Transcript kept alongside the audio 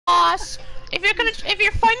boss, if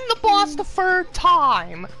you're fighting the boss the third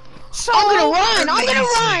time, so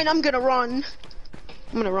I'm gonna run.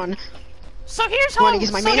 So here's how we're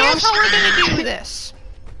gonna do this.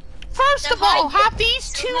 First of all, have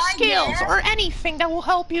these 2 skills or anything that will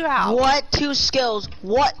help you out. What 2 skills?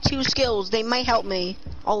 They might help me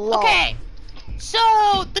a lot. Okay,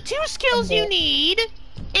 so the 2 skills you need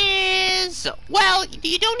is, well,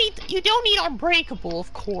 you don't need unbreakable,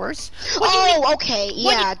 of course. Okay,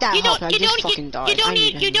 yeah, that helped. I just fucking died. You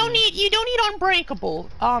don't need unbreakable.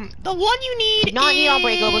 The one you need do not need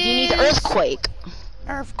unbreakable. You need earthquake.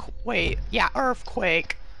 Earthquake.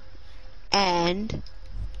 And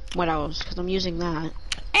what else? Because I'm using that.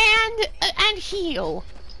 And heal.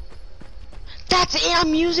 That's it.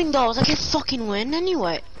 I'm using those. I can fucking win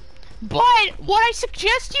anyway. But what I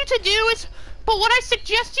suggest you to do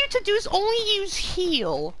is only use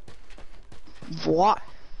heal. What?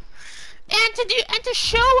 And to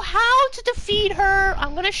show how to defeat her,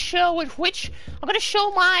 I'm gonna show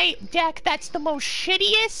my deck that's the most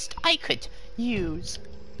shittiest I could use.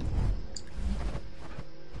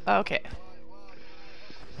 Okay.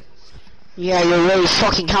 Yeah, you're really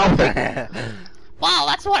fucking helping. Well,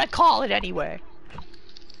 that's what I call it anyway.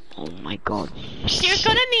 Oh my god. You're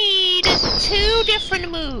gonna need 2 different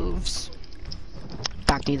moves.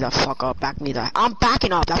 Back me the fuck up, I'm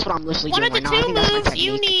backing up, that's what I'm literally doing right now. One of the 2 moves,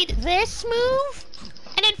 you need this move,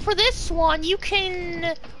 and then for this one, you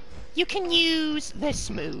can use this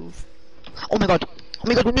move. Oh my god,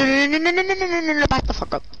 no, back the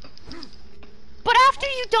fuck up. But after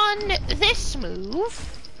you've done this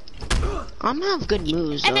move, I'm gonna have good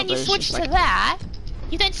moves, and then you switch to that,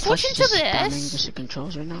 you then switch into this, the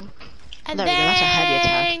controls right now. And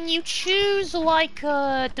then you choose like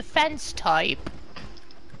a defense type.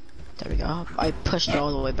 There we go. I pushed her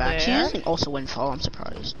all the way back. She doesn't also windfall. I'm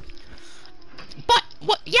surprised. But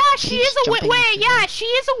what? Yeah, she is a she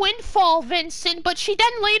is a windfall, Vincent. But she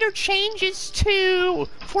then later changes to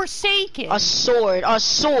Forsaken. A sword. Are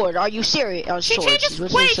you serious? She will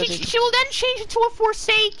then change it to a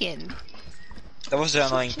Forsaken. That was the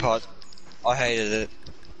annoying part. I hated it.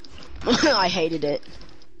 I hated it.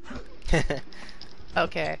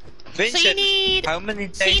 Okay. Vincent, so you need. how many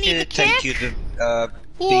days did it take you to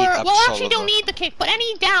well, actually, don't need the kick, but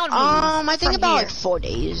any down move. I think about like 4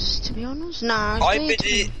 days, to be honest. Nah. I beat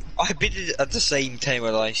it at the same time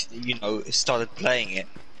when I, started playing it.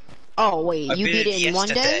 Oh wait, you beat it in 1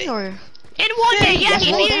 day or? In 1 day, yeah,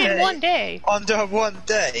 he beat it in 1 day. Under 1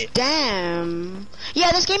 day. Damn.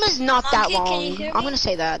 Yeah, this game is not that long. I'm gonna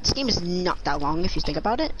say that this game is not that long if you think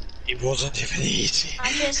about it. It wasn't even easy.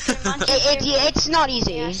 It's not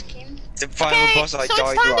easy. The final boss I died so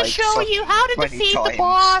it's time to show you how to defeat the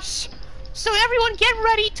boss. So everyone get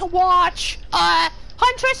ready to watch.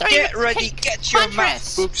 Huntress, are you ready, get your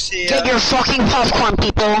math books here. Get your fucking popcorn,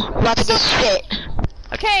 people. Let's get shit.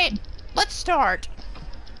 Okay, let's start.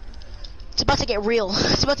 It's about to get real.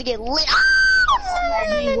 It's about to get lit.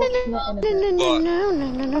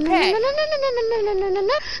 Okay.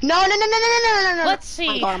 No. Let's see.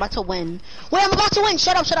 Oh my god, I'm about to win. Wait, I'm about to win.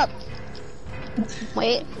 Shut up.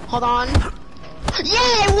 Wait, hold on.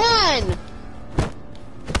 Yeah, I won!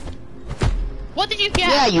 What did you get?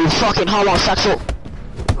 Yeah, you fucking homosexual.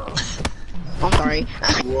 I'm sorry.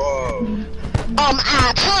 Whoa.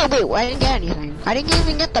 Actually, wait, I didn't get anything. I didn't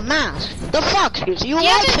even get the mask. The fuck? You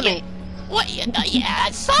lied to me. What? Yeah,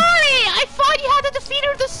 sorry! I thought you had to defeat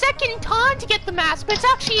her the 2nd time to get the mask, but it's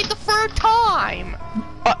actually the 3rd time.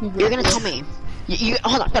 You're gonna tell me.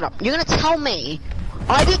 Hold on, shut up. You're gonna tell me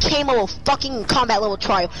I became a fucking combat level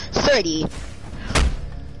trial 30.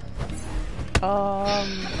 I'll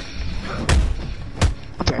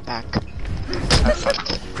be right back.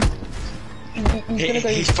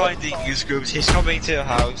 He's finding his groups. He's coming to your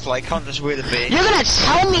house like hunters with a bit. You're gonna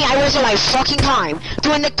tell me I wasted my fucking time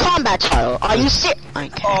doing the combat trial? Are you serious?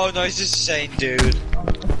 Okay. Oh no, it's just the same dude.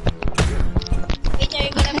 Wait, are you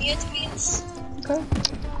gonna mute Vince?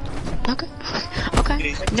 Okay.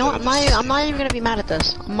 No, I'm not even gonna be mad at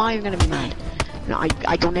this. I'm not even gonna be mad. No,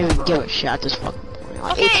 I don't even give a shit at this fucking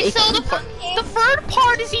point. Okay, so the 3rd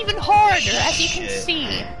part is even harder, as you can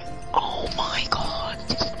see. Oh my god.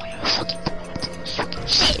 This is my fucking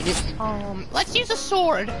shit. Let's use a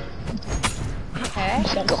sword. Okay.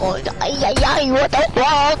 God, what the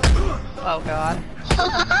fuck? Oh god.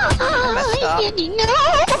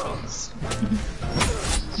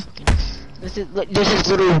 This is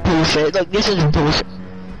literally bullshit. Like, this is bullshit.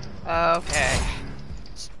 Okay.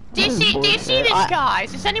 Do you see this,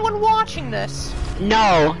 guys? Is anyone watching this?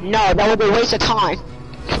 No, that would be a waste of time.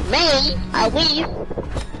 Me, at least.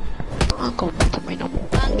 I'll go back to my normal.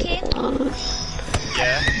 Monkey?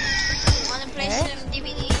 Yeah.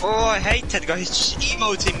 Oh, I hate that guy. He's just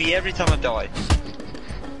emoting me every time I die.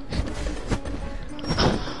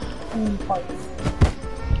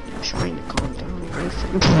 Trying to calm down.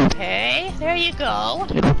 Okay, there you go.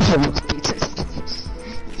 Monkey,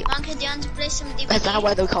 do you want to play some DVD? That's not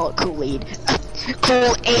why they call it Kool-Aid.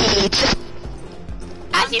 Kool-Aid!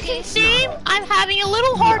 As you can see, I'm having a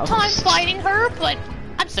little hard time fighting her, but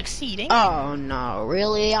I'm succeeding. Oh no,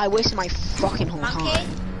 really? I wasted my fucking whole Monkey? time.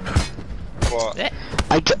 What?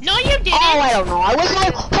 No, you didn't. Oh, I don't know. I wasted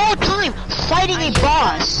my whole time fighting a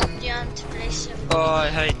boss. Do you want to play some? Oh, I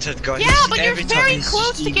hate that guy. Yeah, but you're every time very he's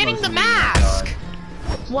close to getting the emoting me mask.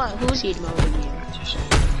 What? Who's he emoting me?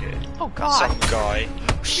 Oh God. Some guy.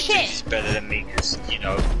 Shit. He's better than me, cause you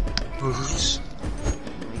know. Who's? Oh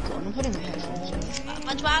my god, I'm putting my headphones in.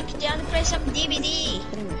 But Monkey, do you want to play some DVD?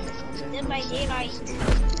 Putting my headphones in. Dead by Daylight.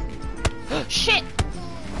 Shit.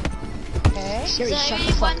 Okay. Siri, So I shut the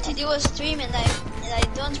really fuck want up. to do a stream and I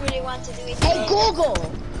don't really want to do it. Hey Google!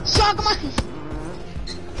 Suck my...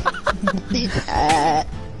 Hey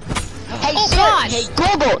Oh, Siri! gosh. Hey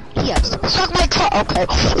Google! Yes, suck my cock! Okay.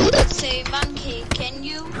 Say Monkey, can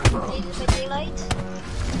you play Dead by Daylight?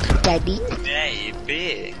 Daddy?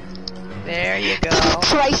 Maybe. There you go.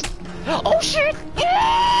 Christ! Oh shit!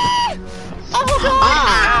 Yeah! Oh God!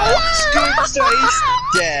 Ah. Ow! Scooter is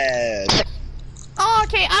dead. Oh,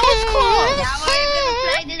 okay, I was Now I'm gonna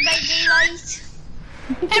play Dead by Daylight. close.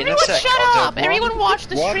 Everyone sec, shut I'll do up! Everyone watch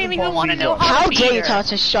the stream if you want to know how How to beat dare you her. tell us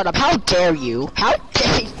to shut up? How dare you? How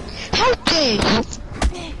dare you? How dare you?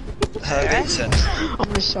 Vincent. I'm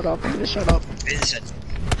gonna shut up. I'm gonna shut up. Vincent.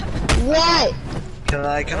 What? Can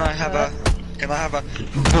I have a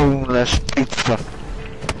boneless pizza?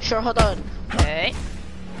 Sure, hold on. Okay.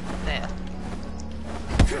 There.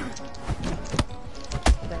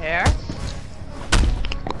 There.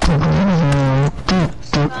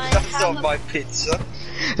 That's not my pizza.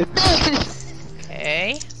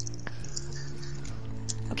 Okay.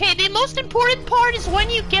 Okay, the most important part is when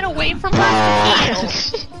you get away from her to heal.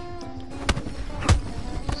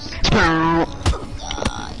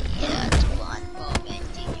 Yet one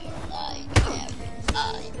moment in your life,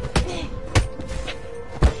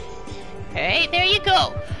 Okay, there you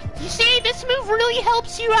go. You see, this move really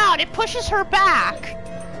helps you out. It pushes her back.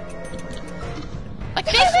 Like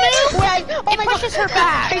this move, Wait, oh it my pushes god. her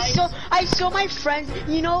back. I saw my friends.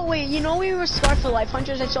 You know, we were Scarred for Life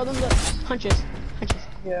hunters. I showed them the hunters.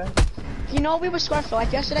 Yeah. You know, we were Scarred for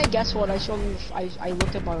Life yesterday. Guess what? I showed them. I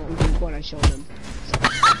looked up on Google and I showed them.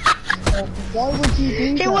 Why would you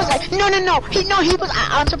do that? He was like, no. He was.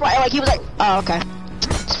 I'm surprised. Like he was like, oh okay.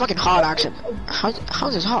 It's fucking hot, actually.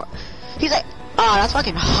 How's this hot? He's like, oh, that's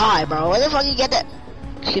fucking hot, bro. Where the fuck you get that?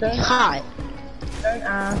 Should be hot. Don't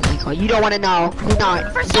ask. Oh my god, you don't want to know. Do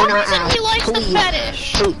not. For do some not reason, ask. he likes the Please.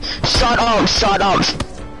 fetish. Please. Shut up.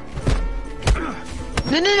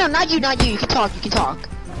 No, not you. You can talk.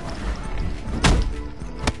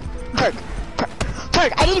 Perk,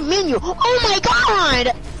 I didn't mean you. Oh my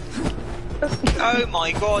god. Oh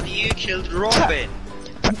my god, you killed Robin.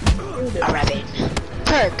 Robin.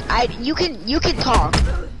 Perk, you can talk.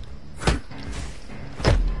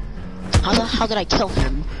 How did I kill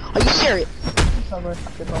him? Are you serious?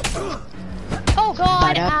 Oh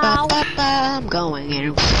God! Ow! I'm going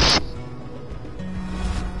in.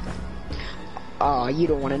 Oh, you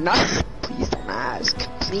don't want to know. Please don't ask.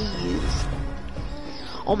 Please.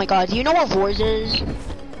 Oh my god, do you know what Voice is?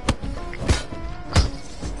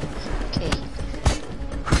 Okay.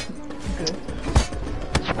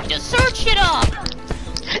 Just search it up.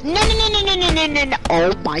 No.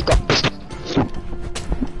 Oh my god.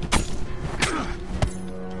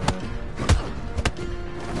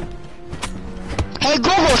 Hey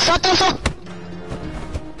Google, shut this up.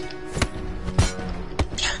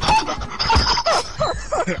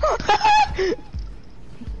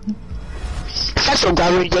 Sexual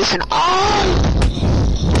gravitation.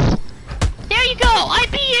 Oh! There you go. I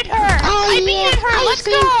beat her. I beat her. Let's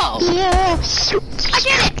go. Yeah. I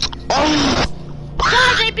did it. Oh.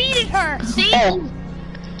 Guys, I beat her. See? Oh.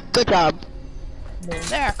 Good job.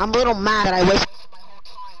 There. I'm a little mad that I wasted.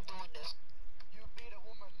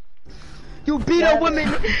 You beat a woman.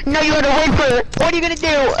 No, you had to wait for it. What are you gonna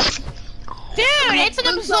do? Dude, it's an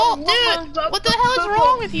absolve. Dude, what the hell is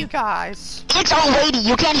wrong with you guys? It's a lady.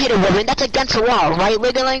 You can't hit a woman. That's against the law, right,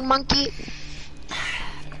 Wiggling Monkey?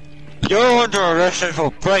 You're under arrest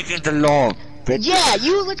for breaking the law. Bitch. Yeah,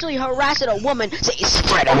 you literally harassed a woman. Say,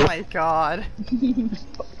 spread Oh them. my God.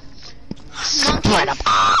 Spread them.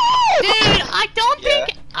 Dude, I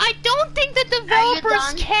don't think the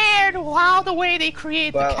developers cared the way they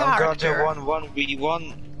create Well, the I'm gonna do character.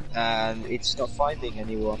 1v1 and it's not finding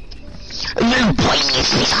anyone. You pointless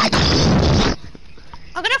suicide.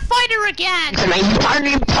 I'm gonna fight her again. I'm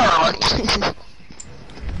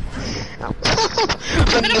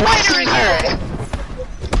gonna fight her again.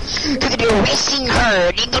 You're wasting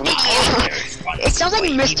her. It sounds like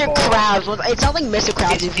Mr. Krabs. It sounds like Mr.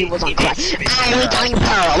 Krabs if he was on crack. I'm doing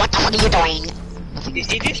Pearl. What the fuck are you doing?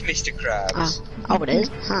 It is Mr. Krabs. Oh, it is?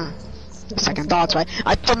 Huh. Second thoughts, right?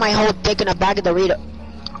 I put my whole dick in a bag of Dorito.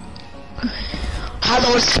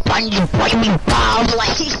 Hello, sponge boy, me Bob.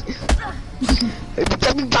 Like,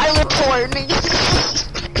 violatory.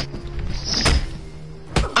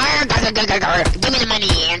 Give me the money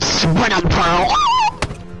and sprint on Pearl.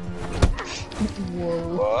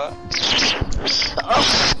 What? Oh,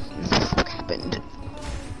 what happened?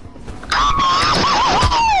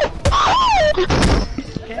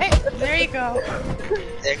 Okay, there you go.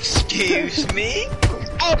 Excuse me?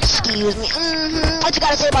 Excuse me. What you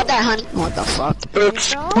gotta say about that, honey? What the fuck?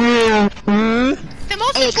 Excuse me. The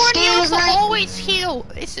most important thing is to always heal.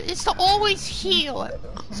 It's to always heal.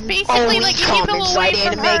 It's basically like if you go away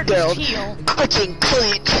from her, just heal. Clicking,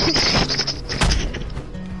 click.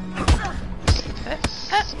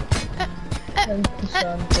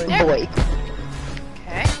 Boy.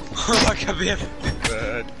 Okay. I can be a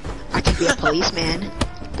bird. I can be a policeman.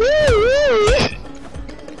 Okay.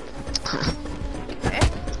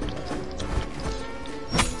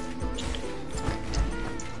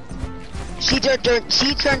 She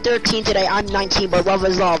turned 13 today. I'm 19, but love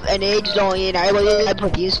is love, and age is only an I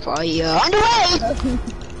pussy's fire. Underway.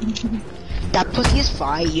 That pussy's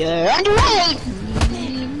fire. Underway.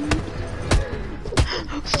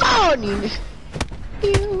 Funny.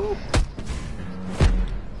 You.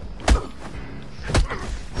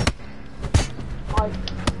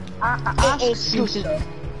 Exclusive.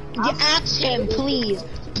 Ask him, please.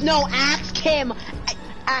 No, ask him.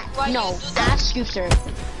 No, ask Scooter.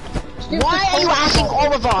 Why are you asking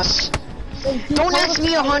all of us? Don't ask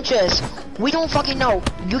me or Huntress. We don't fucking know.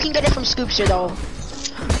 You can get it from Scoopster though.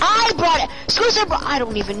 I brought it. Scooter I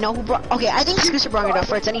don't even know who brought. Okay, I think Scooter brought it up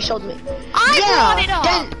first, and he showed me. I brought it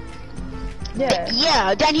up.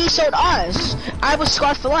 Then he showed us. I was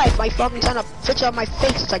scarred for life. My fucking son, a picture of my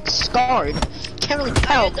face is like scarred. Can't really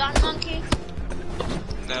tell. Are you done, monkey?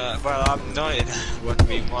 No, well, I'm not in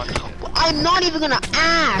 1v1. I'm not even gonna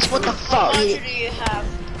ask. What the fuck? How much do you have?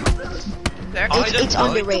 It's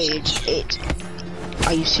underage.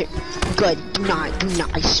 Are you serious? Good. Do not.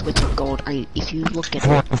 I swear to God. If you look at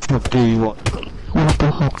what the fuck do you want? What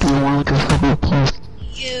the fuck do you want?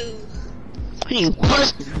 You. You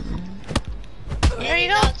person. There you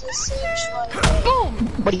go. Boom.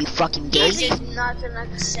 What are you fucking gay? This is not an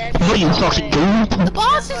exception. What are you fucking gay? The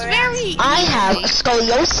boss is very. I have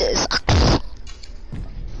scoliosis.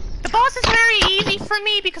 The boss is very easy for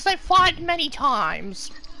me because I fought many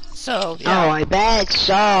times. So, yeah. Oh, I bet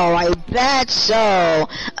so.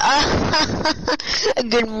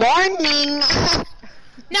 Good morning.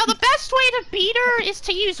 Now, the best way to beat her is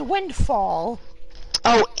to use Windfall.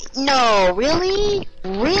 Oh, no, really?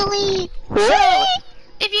 Really? So,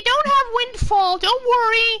 if you don't have Windfall, don't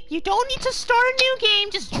worry. You don't need to start a new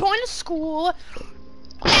game. Just join a school.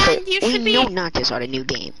 And you should be... We know not to start a new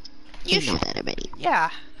game. You know that already.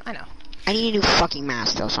 Yeah, I know. I need a new fucking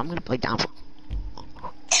mask, though, so I'm gonna play Downfall.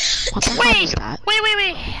 What the fuck is that? Wait.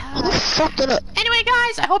 What the fuck did it? Anyway,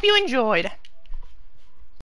 guys, I hope you enjoyed.